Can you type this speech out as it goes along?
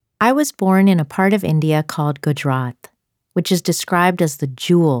I was born in a part of India called Gujarat, which is described as the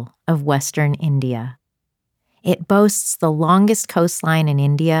jewel of Western India. It boasts the longest coastline in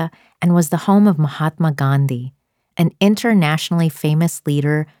India and was the home of Mahatma Gandhi, an internationally famous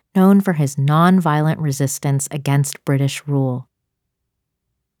leader known for his nonviolent resistance against British rule.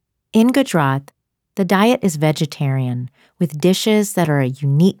 In Gujarat, the diet is vegetarian, with dishes that are a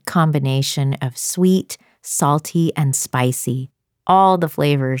unique combination of sweet, salty, and spicy, all the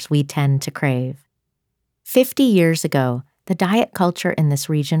flavors we tend to crave. 50 years ago, the diet culture in this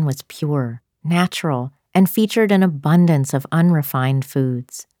region was pure, natural, and featured an abundance of unrefined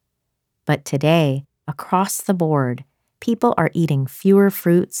foods. But today, across the board, people are eating fewer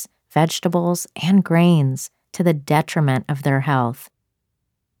fruits, vegetables, and grains to the detriment of their health,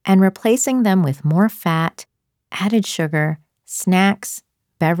 and replacing them with more fat, added sugar, snacks,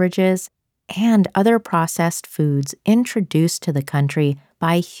 beverages, and other processed foods introduced to the country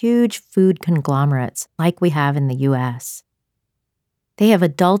by huge food conglomerates like we have in the U.S. They have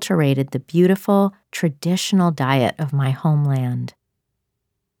adulterated the beautiful, traditional diet of my homeland.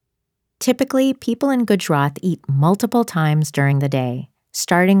 Typically, people in Gujarat eat multiple times during the day,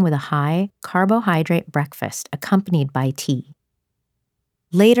 starting with a high carbohydrate breakfast accompanied by tea.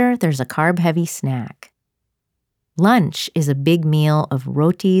 Later, there's a carb-heavy snack. Lunch is a big meal of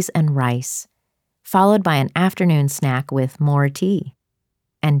rotis and rice, followed by an afternoon snack with more tea.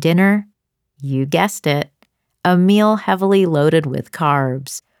 And dinner, you guessed it, a meal heavily loaded with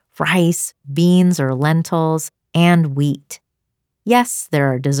carbs, rice, beans or lentils, and wheat. Yes,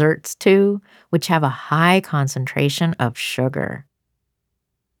 there are desserts too, which have a high concentration of sugar.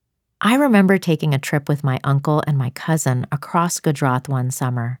 I remember taking a trip with my uncle and my cousin across Gujarat one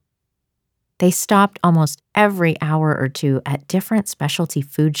summer. They stopped almost every hour or two at different specialty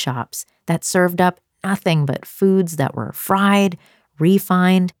food shops that served up nothing but foods that were fried,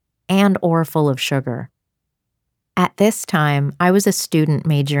 refined, and or full of sugar. At this time, I was a student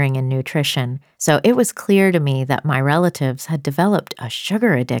majoring in nutrition, so it was clear to me that my relatives had developed a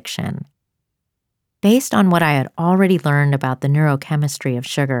sugar addiction. Based on what I had already learned about the neurochemistry of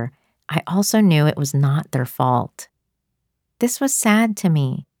sugar, I also knew it was not their fault. This was sad to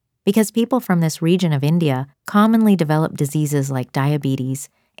me, because people from this region of India commonly develop diseases like diabetes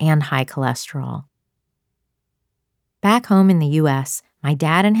and high cholesterol. Back home in the U.S., my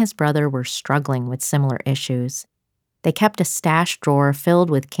dad and his brother were struggling with similar issues. They kept a stash drawer filled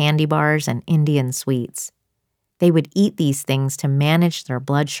with candy bars and Indian sweets. They would eat these things to manage their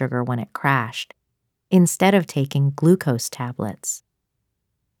blood sugar when it crashed, instead of taking glucose tablets.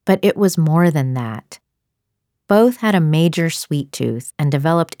 But it was more than that. Both had a major sweet tooth and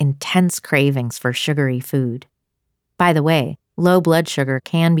developed intense cravings for sugary food. By the way, low blood sugar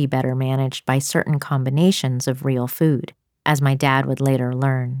can be better managed by certain combinations of real food, as my dad would later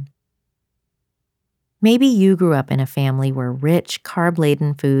learn. Maybe you grew up in a family where rich,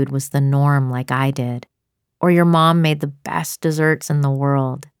 carb-laden food was the norm like I did, or your mom made the best desserts in the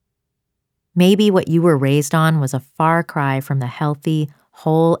world. Maybe what you were raised on was a far cry from the healthy,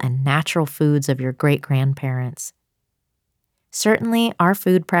 whole, and natural foods of your great-grandparents. Certainly, our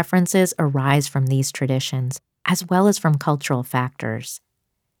food preferences arise from these traditions, as well as from cultural factors.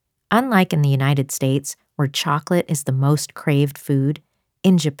 Unlike in the United States, where chocolate is the most craved food,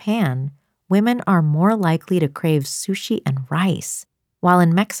 in Japan, women are more likely to crave sushi and rice, while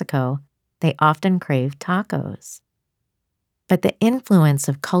in Mexico, they often crave tacos. But the influence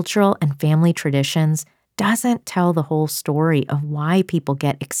of cultural and family traditions doesn't tell the whole story of why people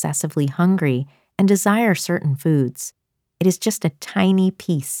get excessively hungry and desire certain foods. It is just a tiny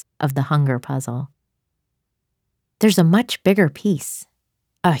piece of the hunger puzzle. There's a much bigger piece,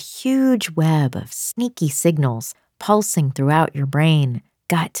 a huge web of sneaky signals pulsing throughout your brain,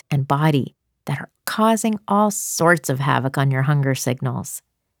 gut, and body that are causing all sorts of havoc on your hunger signals.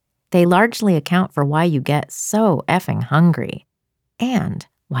 They largely account for why you get so effing hungry, and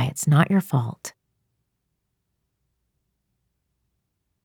why it's not your fault.